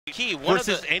key.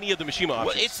 Versus any of the Mishima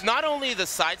options. Well, it's not only the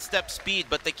sidestep speed,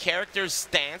 but the character's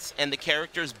stance and the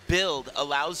character's build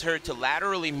allows her to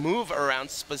laterally move around,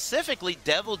 specifically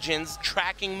Devil Jin's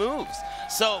tracking moves.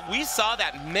 So we saw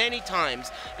that many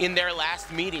times in their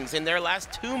last meetings, in their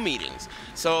last 2 meetings.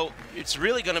 So it's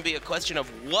really going to be a question of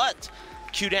what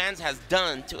Qudans has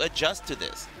done to adjust to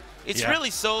this. It's really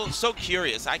so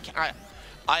curious.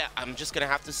 I'm just going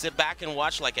to have to sit back and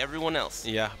watch like everyone else.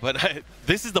 Yeah, but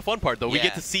this is the fun part, though. We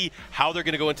get to see how they're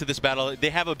going to go into this battle. They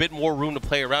have a bit more room to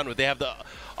play around with. They have the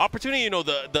opportunity, you know,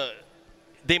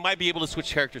 they might be able to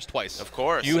switch characters twice. Of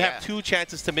course. You have 2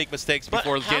 chances to make mistakes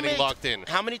before getting locked in.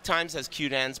 How many times has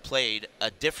Qudans played a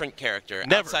different character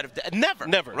Never. outside of... Never.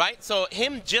 Never. Right? So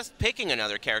him just picking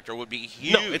another character would be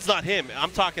huge. No, it's not him. I'm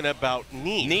talking about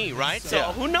Knee. Knee, right? So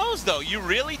who knows, though? You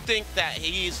really think that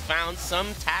he's found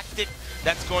some tactic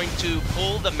that's going to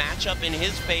pull the matchup in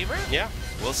his favor? Yeah.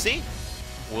 We'll see.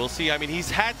 We'll see. I mean,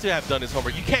 he's had to have done his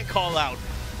homework. You can't call out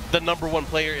the #1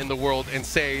 player in the world and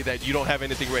say that you don't have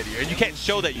anything ready. And you can't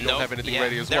show that you don't have anything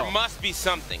ready as well. There must be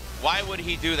something. Why would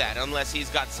he do that unless he's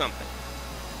got something?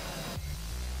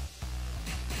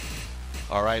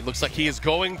 All right, looks like he is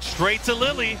going straight to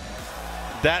Lily.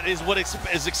 That is what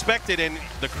is expected, and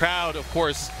the crowd, of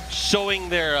course, showing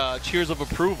their cheers of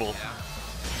approval.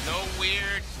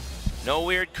 No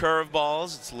weird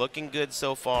curveballs. It's looking good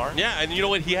so far. Yeah, and you know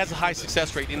what? He has a high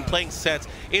success rate in playing sets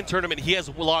in tournament. He has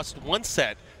lost 1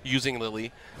 set using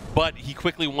Lily, but he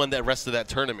quickly won that rest of that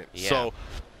tournament. Yeah. So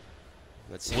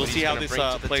we'll see how this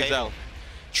plays out.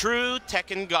 True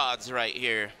Tekken gods right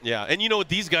here. Yeah, and you know what?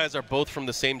 These guys are both from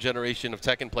the same generation of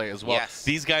Tekken play as well. Yes.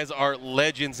 These guys are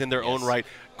legends in their own right.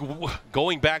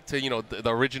 Going back to, you know,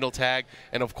 the original tag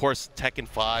and, of course, Tekken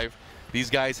 5. These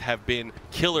guys have been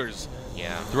killers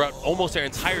throughout almost their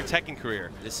entire Tekken career.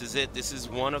 This is it. This is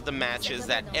one of the matches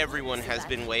that everyone has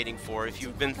been waiting for. If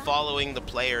you've been following the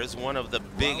players, one of the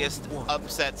biggest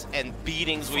upsets and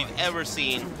beatings we've ever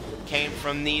seen came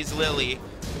from Knee's Lily.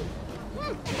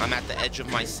 I'm at the edge of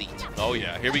my seat. Oh,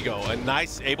 yeah. Here we go. A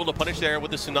nice, able to punish there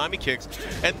with the tsunami kicks.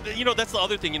 And, you know, that's the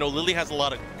other thing. You know, Lily has a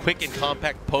lot of quick and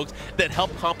compact pokes that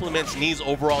help complement Knee's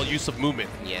overall use of movement.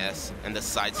 Yes, and the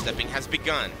sidestepping has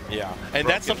begun. Yeah, and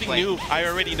that's something new. I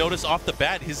already noticed off the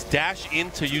bat, his dash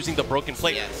into using the broken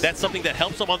plate. Yes. That's something that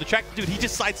helps him on the track. Dude, he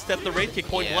just sidestepped the raid kick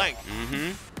point blank.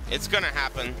 It's going to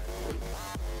happen.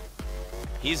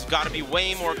 He's got to be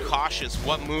way more cautious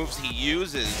what moves he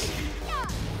uses.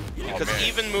 Because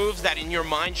even moves that in your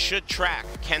mind should track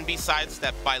can be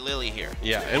sidestepped by Lily here.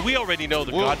 Yeah, and we already know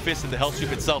the God Fist and the Hell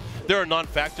Sweep itself, they're a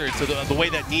non-factor to the way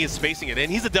that Knee is spacing it.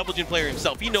 And he's a Devil Jin player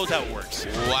himself. He knows how it works.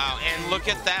 Wow, and look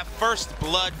at that first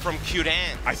blood from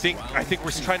Qudans. I think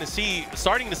we're starting to see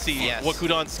what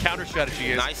Qudans' counter strategy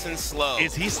is. Nice and slow.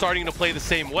 Is he starting to play the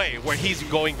same way, where he's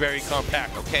going very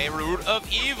compact. Okay, Root of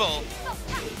Evil.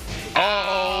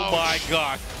 Oh my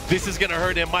God. This is gonna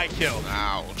hurt and might kill.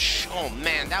 Ouch. Oh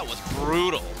man, that was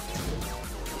brutal.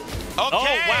 Okay,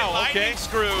 oh, wow, lightning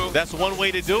screw. That's one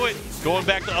way to do it. Going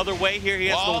back the other way here, he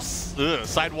has those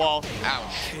side wall.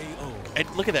 Ouch. And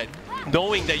look at that.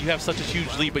 Knowing that you have such a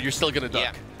huge lead, but you're still gonna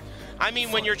duck. Yeah. I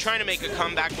mean, when you're trying to make a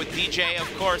comeback with DJ,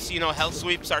 of course, you know, hell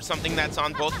sweeps are something that's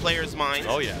on both players' minds.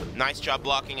 Oh yeah. Nice job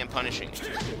blocking and punishing.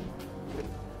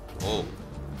 Oh.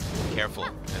 Careful.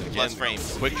 Plus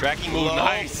frames. Quick tracking move. Low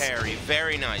nice. parry.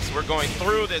 Very nice. We're going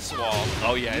through this wall.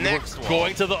 Oh, yeah. And next we're wall.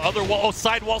 Going to the other wall. Oh,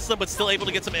 side wall slim, but still able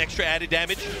to get some extra added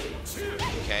damage.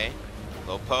 Okay.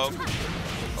 Low poke.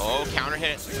 Oh, counter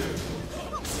hit.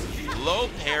 Low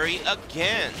parry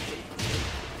again.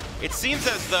 It seems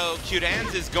as though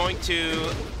Qudans is going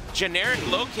to generic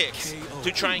low kicks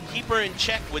to try and keep her in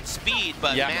check with speed,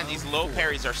 but man, these low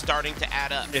parries are starting to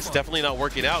add up. It's definitely not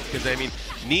working out because, I mean,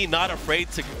 Knee not afraid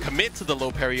to commit to the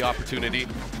low parry opportunity,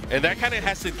 and that kind of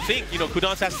has to think, you know,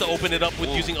 Qudans has to open it up with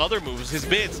using other moves, his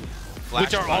mids,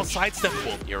 which are all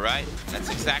sidesteppable. You're right.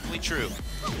 That's exactly true.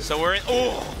 So we're in,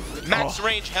 max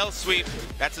range hell sweep.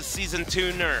 That's a Season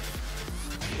 2 nerf.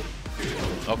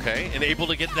 Okay, and able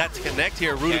to get that to connect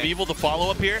here. Root of Evil, the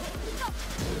follow-up here.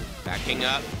 Backing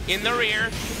up in the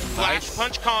rear. Flash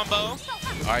punch combo. All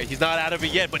right, he's not out of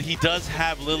it yet, but he does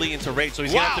have Lily into rage, so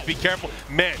he's going to have to be careful.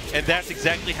 Man, and that's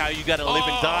exactly how you got to live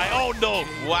and die. Oh, no.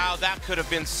 Wow, that could have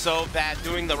been so bad,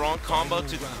 doing the wrong combo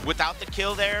without the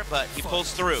kill there, but he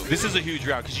pulls through. This is a huge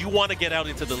round because you want to get out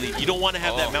into the lead. You don't want to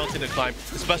have that mountain to climb,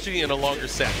 especially in a longer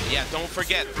set. Yeah, don't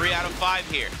forget, 3 out of 5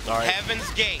 here. All right. Heaven's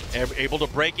Gate. Able to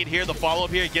break it here. The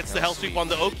follow-up here gets the Hell Sweep on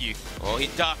the Oki. Oh, he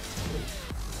ducked.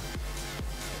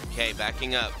 Okay,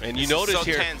 backing up. And you notice so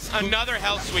here. Tense. Another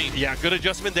hell sweep. Yeah, good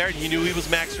adjustment there. He knew he was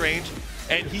max range.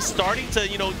 And he's starting to,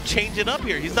 you know, change it up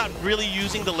here. He's not really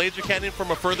using the laser cannon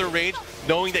from a further range,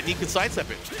 knowing that he could sidestep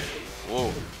it.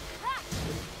 Whoa.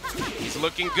 He's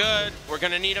looking good. We're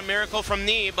going to need a miracle from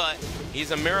Knee, but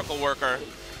he's a miracle worker.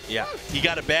 Yeah, he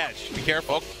got a badge. Be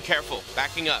careful. Oh, careful.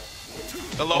 Backing up.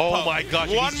 The low oh poke. my gosh,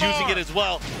 One he's more. using it as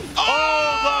well.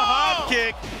 Oh, the hop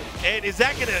kick. And is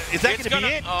that gonna be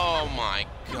it? Oh my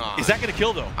god. Is that gonna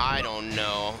kill though? I don't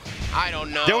know. I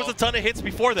don't know. There was a ton of hits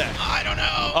before that. I don't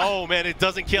know. Oh man, it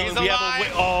doesn't kill He's him. We have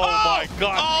alive. a oh my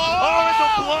god. Oh,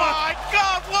 it's a block. my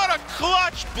god, what a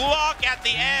clutch block at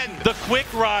the end. The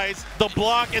quick rise, the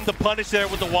block, and the punish there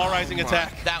with the wall rising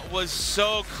attack. That was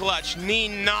so clutch. Knee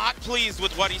not pleased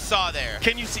with what he saw there.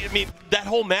 Can you see? I mean, that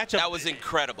whole matchup. That was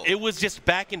incredible. It was just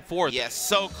back and forth. Yes,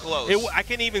 so close. I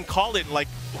can't even call it like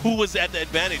who was at the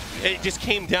advantage. It just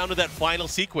came down to that final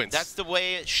sequence. That's the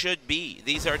way it should be.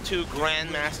 These are two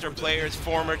Grandmaster players,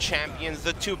 former champions,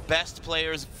 the two best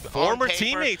players. Former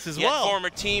teammates as well. Former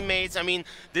teammates. I mean,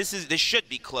 this should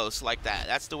be close like that.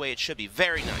 That's the way it should be.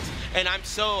 Very nice. And I'm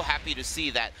so happy to see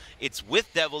that it's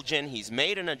with Devil Jin. He's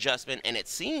made an adjustment, and it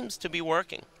seems to be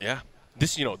working. Yeah.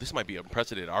 This might be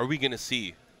unprecedented. Are we going to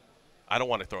see? I don't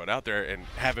want to throw it out there and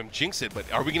have him jinx it,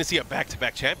 but are we going to see a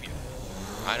back-to-back champion?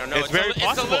 I don't know. It's very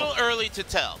possible. It's a little early to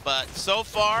tell, but so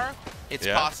far, it's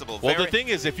possible. Well, the thing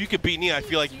is, if you could beat Knee, I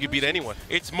feel like you could beat anyone.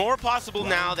 It's more possible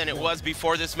now than it was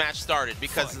before this match started,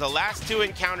 because the last two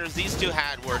encounters these two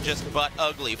had were just butt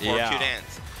ugly for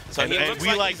Qudans. So he looks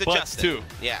like he's butts adjusted. too.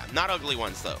 Yeah, not ugly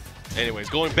ones though. Anyways,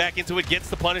 going back into it, gets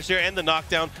the punish there and the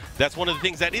knockdown. That's one of the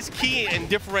things that is key and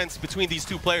difference between these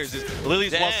two players. Is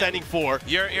Lily's while standing 4.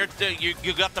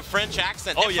 You got the French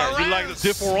accent. Oh yeah, you like the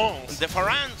difference.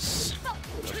 Difference.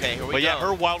 Okay, here we go. But yeah,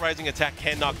 her wild rising attack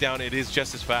can knock down. It is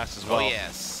just as fast as well. Oh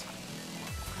yes.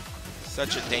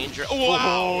 Such a danger. Oh, wow.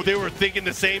 Oh, they were thinking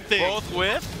the same thing. Both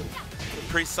with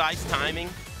precise timing.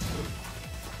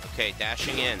 Okay,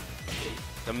 dashing in.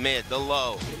 The mid, the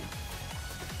low.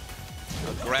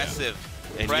 Aggressive.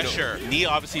 And pressure. You know, Knee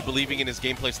obviously believing in his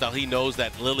gameplay style. He knows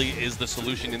that Lily is the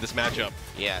solution in this matchup.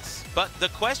 Yes. But the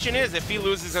question is, if he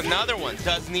loses another one,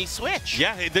 does Knee switch?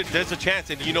 Yeah, there's a chance.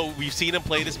 And, you know, we've seen him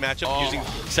play this matchup using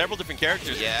several different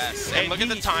characters. Yes. And look at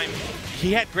the time.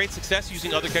 He had great success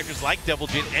using other characters like Devil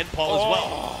Jin and Paul as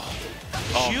well.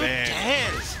 Oh,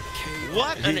 man.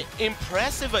 What an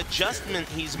impressive adjustment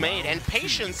he's made, and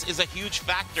patience is a huge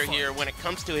factor here when it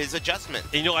comes to his adjustment.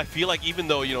 And, you know, I feel like even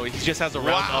though, you know, he just has a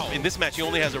round up, in this match he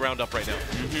only has a round up right now.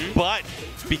 But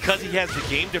because he has the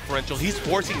game differential, he's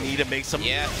forcing Knee to make some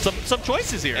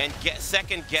choices here. And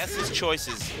second guess his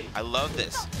choices. I love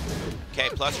this. Okay,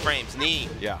 plus frames. Knee.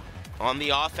 Yeah. On the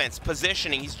offense,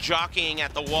 positioning, he's jockeying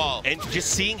at the wall. And just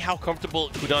seeing how comfortable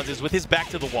Qudans is with his back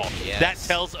to the wall. Yes. That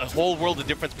tells a whole world of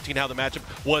difference between how the matchup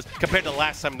was compared to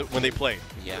last time when they played.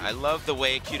 Yeah, I love the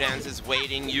way Qudans is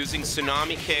waiting, using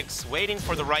tsunami kicks, waiting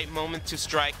for the right moment to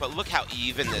strike, but look how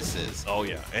even this is. Oh,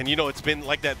 yeah. And, you know, it's been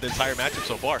like that the entire matchup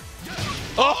so far.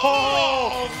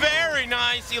 Oh, very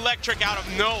nice electric out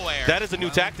of nowhere. That is a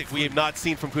new tactic we have not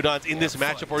seen from Qudans in this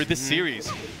matchup or this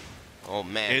series. Oh,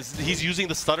 man. He's using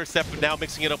the stutter step, but now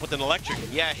mixing it up with an electric.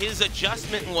 Yeah, his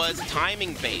adjustment was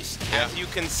timing-based. As you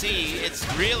can see, it's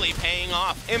really paying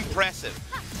off. Impressive.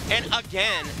 And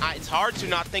again, it's hard to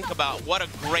not think about what a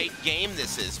great game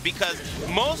this is, because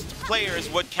most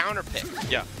players would counterpick.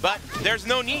 Yeah. But there's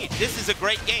no need. This is a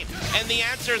great game. And the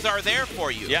answers are there for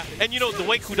you. Yeah. And you know, the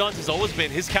way Qudans has always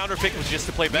been, his counterpick was just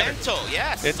to play better. Mental,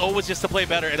 yes. It's always just to play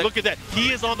better. And look at that.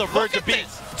 He is on the verge of being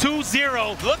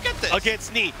 2-0 Look at this.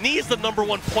 against Knee. Knee is the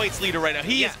 #1 points leader right now.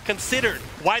 He is considered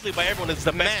widely by everyone as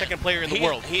the best second player in the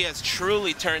world. He has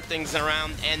truly turned things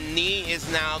around, and Knee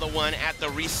is now the one at the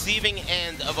receiving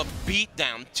end of a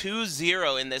beatdown,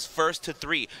 2-0 in this first to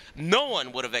 3. No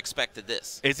one would have expected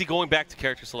this. Is he going back to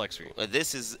character select screen?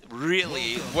 This is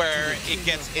really where it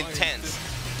gets intense.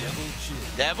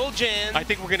 Devil Jin. I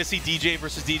think we're going to see DJ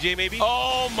versus DJ maybe.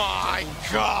 Oh my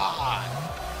God.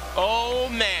 Oh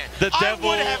man. The devil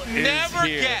I would have is never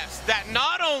here. guessed that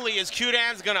not only is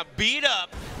Qudans going to beat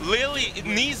up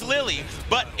Knee's Lily,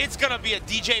 but it's going to be a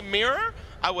DJ mirror.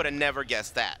 I would have never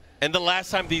guessed that. And the last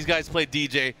time these guys played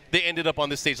DJ, they ended up on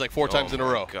this stage like 4 times in a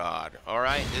row. Oh, God. All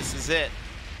right, this is it.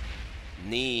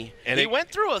 Knee. And he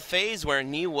went through a phase where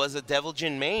Knee was a Devil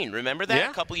Jin main. Remember that? Yeah.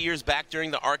 A couple years back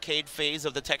during the arcade phase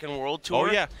of the Tekken World Tour?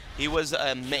 Oh, yeah. He was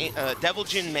a Devil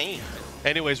Jin main.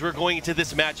 Anyways, we're going into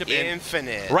this matchup.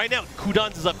 Infinite. Right now,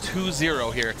 Qudans is up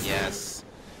 2-0 here. Yes.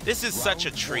 This is such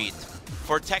a treat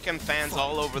for Tekken fans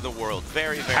all over the world.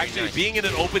 Very, very Actually, nice. being in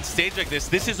an open stage like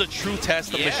this is a true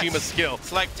test of Mishima's skill.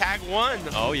 It's like tag 1.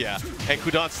 Oh, yeah. And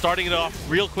Qudans starting it off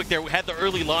real quick there. We had the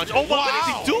early launch. Oh, wow. What is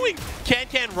he doing?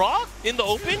 Can Raw in the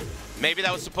open? Maybe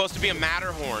that was supposed to be a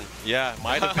Matterhorn. Yeah,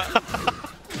 might have been.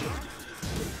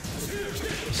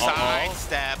 Side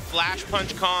step, flash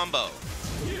punch combo.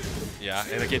 Yeah,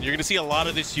 and again, you're going to see a lot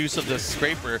of this use of the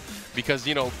scraper because,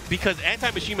 because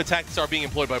anti-Mishima tactics are being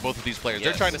employed by both of these players.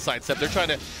 They're trying to sidestep. They're trying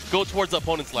to go towards the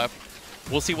opponent's left.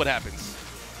 We'll see what happens.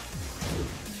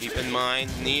 Keep in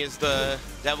mind, Knee is the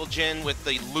Devil Jin with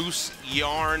the loose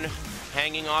yarn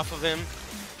hanging off of him.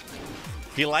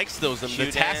 He likes those,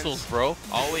 the tassels, bro.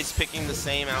 Always picking the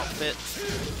same outfit.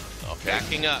 Okay.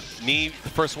 Backing up. Knee, the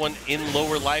first one in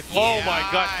lower life. Yeah. Oh my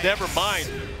God, never mind.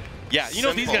 Yeah,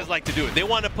 these guys like to do it. They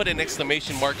want to put an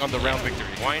exclamation mark on the round victory.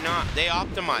 Why not? They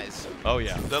optimize. Oh,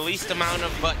 yeah. The least amount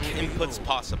of button inputs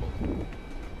possible.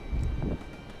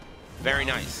 Very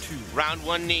nice. Round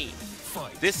 1 Knee.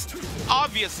 This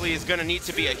obviously is going to need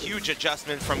to be a huge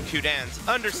adjustment from Qudans.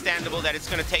 Understandable that it's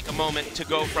going to take a moment to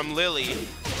go from Lily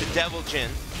to Devil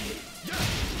Jin.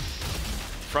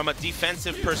 From a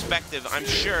defensive perspective, I'm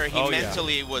sure he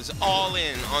mentally was all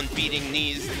in on beating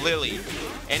Knee's Lily.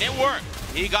 And it worked.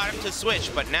 He got him to switch,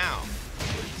 but now,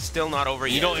 still not over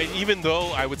yet. And even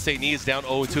though I would say Knee is down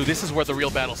 0-2, this is where the real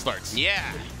battle starts. Yeah.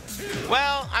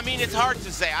 Well, I mean, it's hard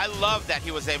to say. I love that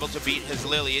he was able to beat his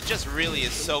Lily. It just really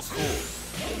is so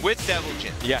cool with Devil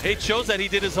Jin. Yeah, it shows that he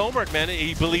did his homework, man.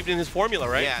 He believed in his formula,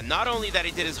 right? Yeah, not only that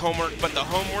he did his homework, but the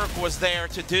homework was there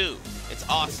to do. It's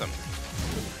awesome.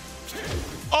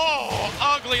 Oh,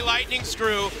 ugly lightning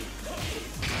screw.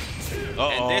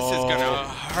 And this is going to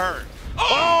hurt.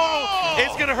 Oh!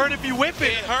 It's going to hurt if you whip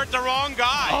it. It hurt the wrong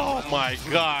guy. Oh, my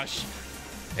gosh.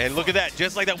 And look at that.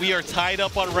 Just like that, we are tied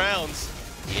up on rounds.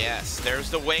 Yes,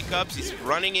 there's the wake-ups. He's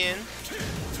running in.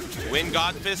 Win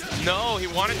God Fist. No, he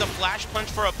wanted the flash punch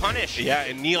for a punish. Yeah,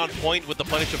 and Knee on point with the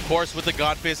punish, of course, with the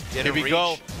God Fist. Here we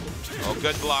go. Oh,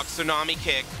 good block. Tsunami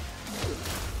kick.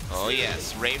 Oh,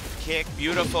 yes. Rape kick.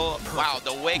 Beautiful. Wow,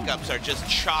 the wake-ups are just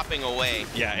chopping away.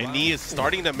 Yeah, and Knee is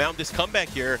starting to mount this comeback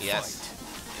here. Yes.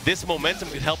 This momentum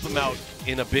could help him out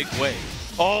in a big way.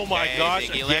 Oh, my gosh.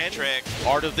 Again, electric.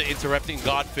 Art of the interrupting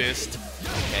God Fist.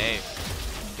 Okay.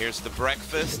 Here's the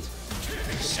breakfast.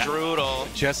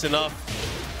 Strudel. Just enough.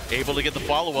 Able to get the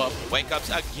follow-up. Wake-ups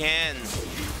again.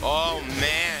 Oh,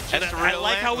 man. And I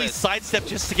like how he sidestepped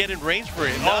just to get in range for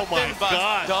it. Nothing oh, my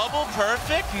God. Double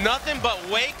perfect. Nothing but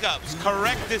wake-ups.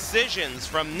 Correct decisions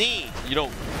from Knee.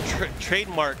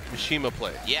 Trademark Mishima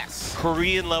play. Yes.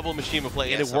 Korean-level Mishima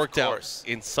play, and it worked out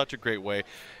in such a great way.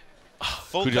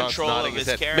 Full control of his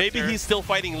character. Maybe he's still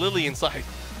fighting Lily inside.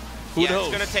 Who knows?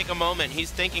 It's going to take a moment.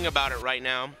 He's thinking about it right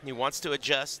now. He wants to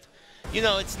adjust.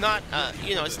 It's not,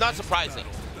 it's not surprising.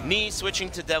 Knee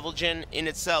switching to Devil Jin in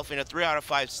itself in a 3 out of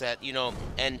 5 set,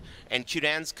 and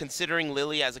Qudans considering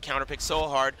Lily as a counterpick so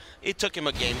hard, it took him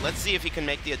a game. Let's see if he can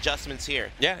make the adjustments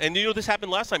here. Yeah, and this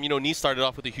happened last time. Knee started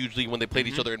off with a huge lead when they played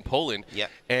each other in Poland. Yeah.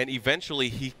 And eventually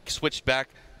he switched back,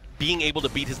 being able to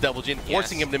beat his Devil Jin,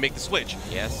 forcing him to make the switch.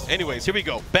 Yes. Anyways, here we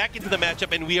go. Back into the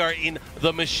matchup, and we are in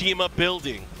the Mishima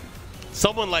building.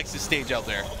 Someone likes this stage out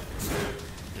there.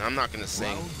 I'm not going to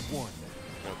sing.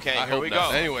 Okay, here we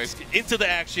go. Anyways, into the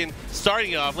action.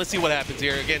 Starting off, let's see what happens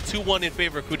here. Again, 2-1 in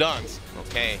favor of Qudans.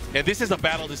 Okay. And this is a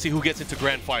battle to see who gets into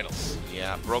grand finals.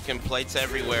 Yeah, broken plates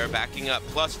everywhere, backing up.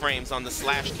 Plus frames on the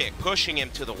slash kick, pushing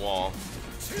him to the wall.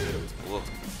 Whoa.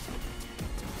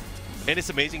 And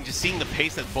it's amazing just seeing the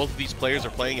pace that both of these players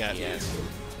are playing at. Yes.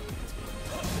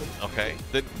 Okay,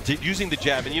 using the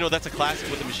jab, and that's a classic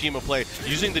with the Mishima play.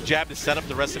 Using the jab to set up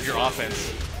the rest of your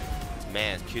offense.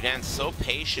 Man, Qudans so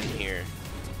patient here.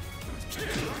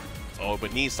 Oh,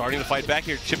 but Knee starting to fight back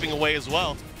here, chipping away as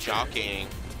well. Jockeying.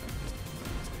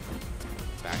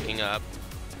 Backing up.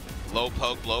 Low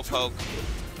poke, low poke.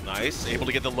 Nice, able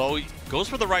to get the low. Goes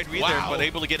for the right read there, but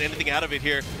able to get anything out of it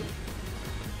here.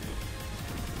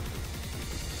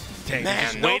 Dang,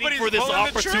 man, just waiting for this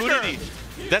opportunity.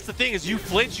 That's the thing, is you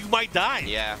flinch, you might die.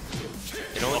 Yeah.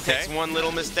 It only takes one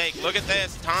little mistake. Look at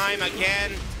this. Time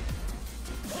again.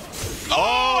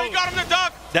 Oh, he got him to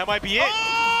duck. That might be it.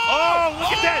 Oh,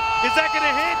 look at that. Is that going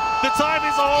to hit? The time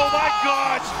is, oh my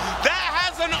gosh. That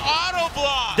has an auto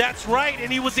block. That's right,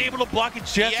 and he was able to block it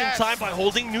just in time by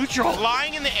holding neutral.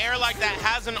 Flying in the air like that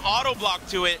has an auto block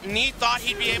to it. Knee thought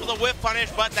he'd be able to whip punish,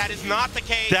 but that is not the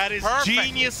case. That is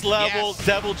genius level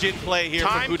Devil Jin play here for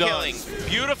Qudans. Time killing.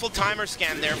 Beautiful timer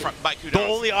scan there by Qudans. The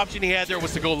only option he had there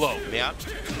was to go low. Yep.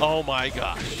 Oh my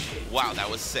gosh. Wow, that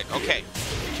was sick. Okay,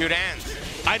 Qudans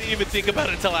I didn't even think about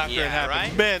it until after it happened.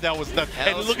 Right? Man, that was nuts.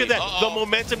 And look at that. The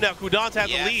momentum now. Qudans has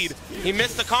the lead. He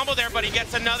missed the combo there, but he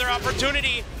gets another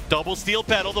opportunity. Double steel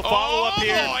pedal, the follow-up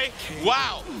here. Boy.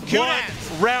 Wow.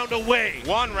 Qudans. 1 round away.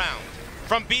 1 round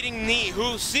from beating Knee,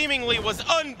 who seemingly was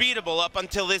unbeatable up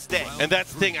until this day. And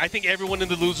that's the thing. I think everyone in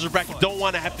the loser's bracket don't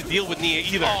want to have to deal with Knee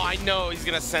either. Oh, I know. He's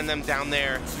going to send them down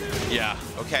there. Yeah.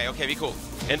 Okay, be cool.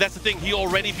 And that's the thing. He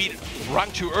already beat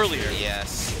Rangchu earlier.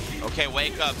 Yes. Okay,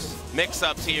 wake-ups,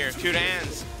 mix-ups here.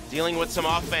 Qudans dealing with some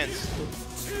offense.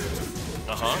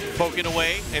 Poking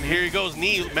away, and here he goes.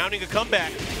 Knee mounting a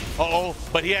comeback.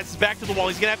 But he has his back to the wall.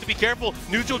 He's going to have to be careful.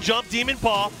 Neutral jump, Demon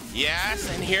Paw. Yes,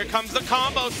 and here comes the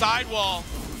combo sidewall.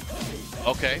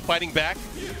 Okay, fighting back.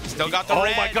 Still got the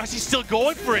red. Oh my gosh, he's still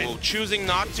going for it. Choosing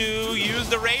not to use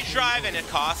the rage drive, and it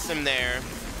costs him there.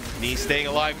 Knee staying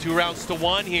alive, 2 rounds to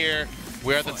 1 here.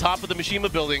 We're at the top of the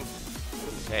Mishima building.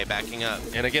 Okay, backing up.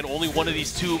 And again, only one of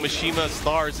these 2 Mishima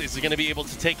stars is going to be able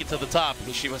to take it to the top.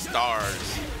 Mishima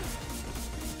stars.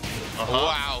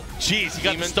 Wow. Jeez, he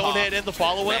got the Stonehead and the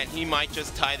follow-up. And he might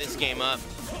just tie this game up.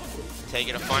 Take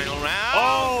it a final round.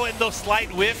 Oh, and the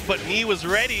slight whiff, but Knee was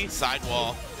ready.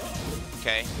 Sidewall.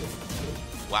 Okay.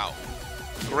 Wow.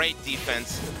 Great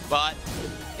defense, but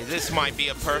this might be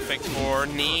a perfect for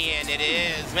Knee, and it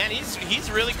is. Man, he's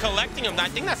really collecting them. I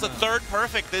think that's the 3rd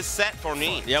perfect this set for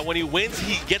Knee. Yeah, when he wins,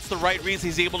 he gets the right reason.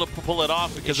 He's able to pull it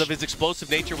off because of his explosive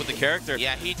nature with the character.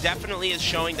 Yeah, he definitely is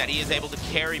showing that he is able to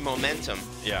carry momentum.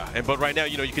 Yeah, but right now,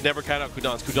 you know, you can never count out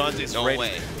Qudans. Qudans is ready.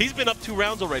 Way. He's been up 2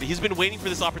 rounds already. He's been waiting for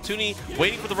this opportunity,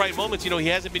 waiting for the right moments. You know, he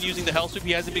hasn't been using the hell sweep.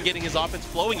 He hasn't been getting his offense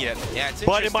flowing yet. Yeah, it's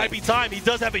but it might be time. He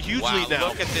does have a huge lead now.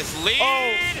 Look at this lead.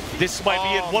 Oh, this might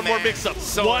be it. One more mix-up.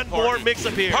 One more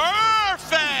mix-up here.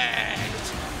 Perfect!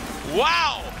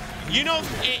 Wow! You know,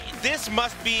 this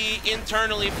must be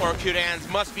internally for Qudans,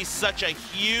 must be such a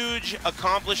huge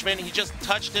accomplishment. He just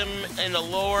touched him in the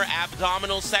lower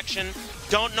abdominal section.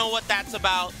 Don't know what that's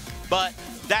about, but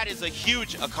that is a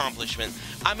huge accomplishment.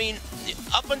 I mean,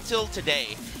 up until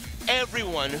today,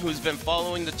 everyone who's been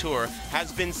following the tour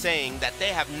has been saying that they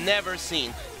have never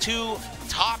seen 2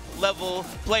 top-level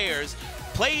players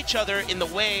play each other in the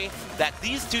way that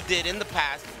these 2 did in the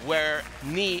past, where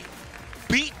Knee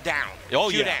beat down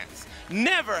Qudans.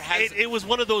 Never has. It was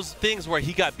one of those things where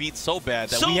he got beat so bad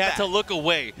that we had to look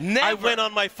away. I went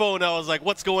on my phone. I was like,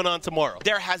 what's going on tomorrow?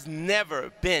 There has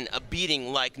never been a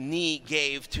beating like Knee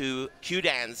gave to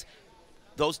Qudans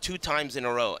those 2 times in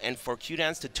a row. And for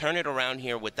Qudans to turn it around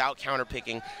here without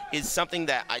counterpicking is something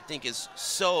that I think is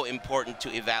so important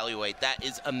to evaluate. That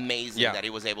is amazing that he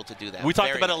was able to do that. We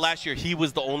talked about it last year. He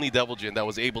was the only Devil Jin that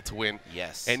was able to win.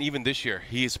 Yes. And even this year,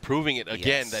 he is proving it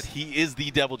again that he is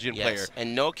the Devil Jin player.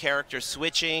 And no character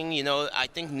switching. You know, I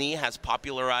think Knee has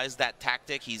popularized that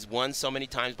tactic. He's won so many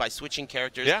times by switching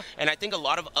characters. Yeah. And I think a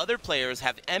lot of other players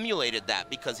have emulated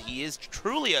that because he is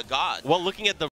truly a god. Well, looking at the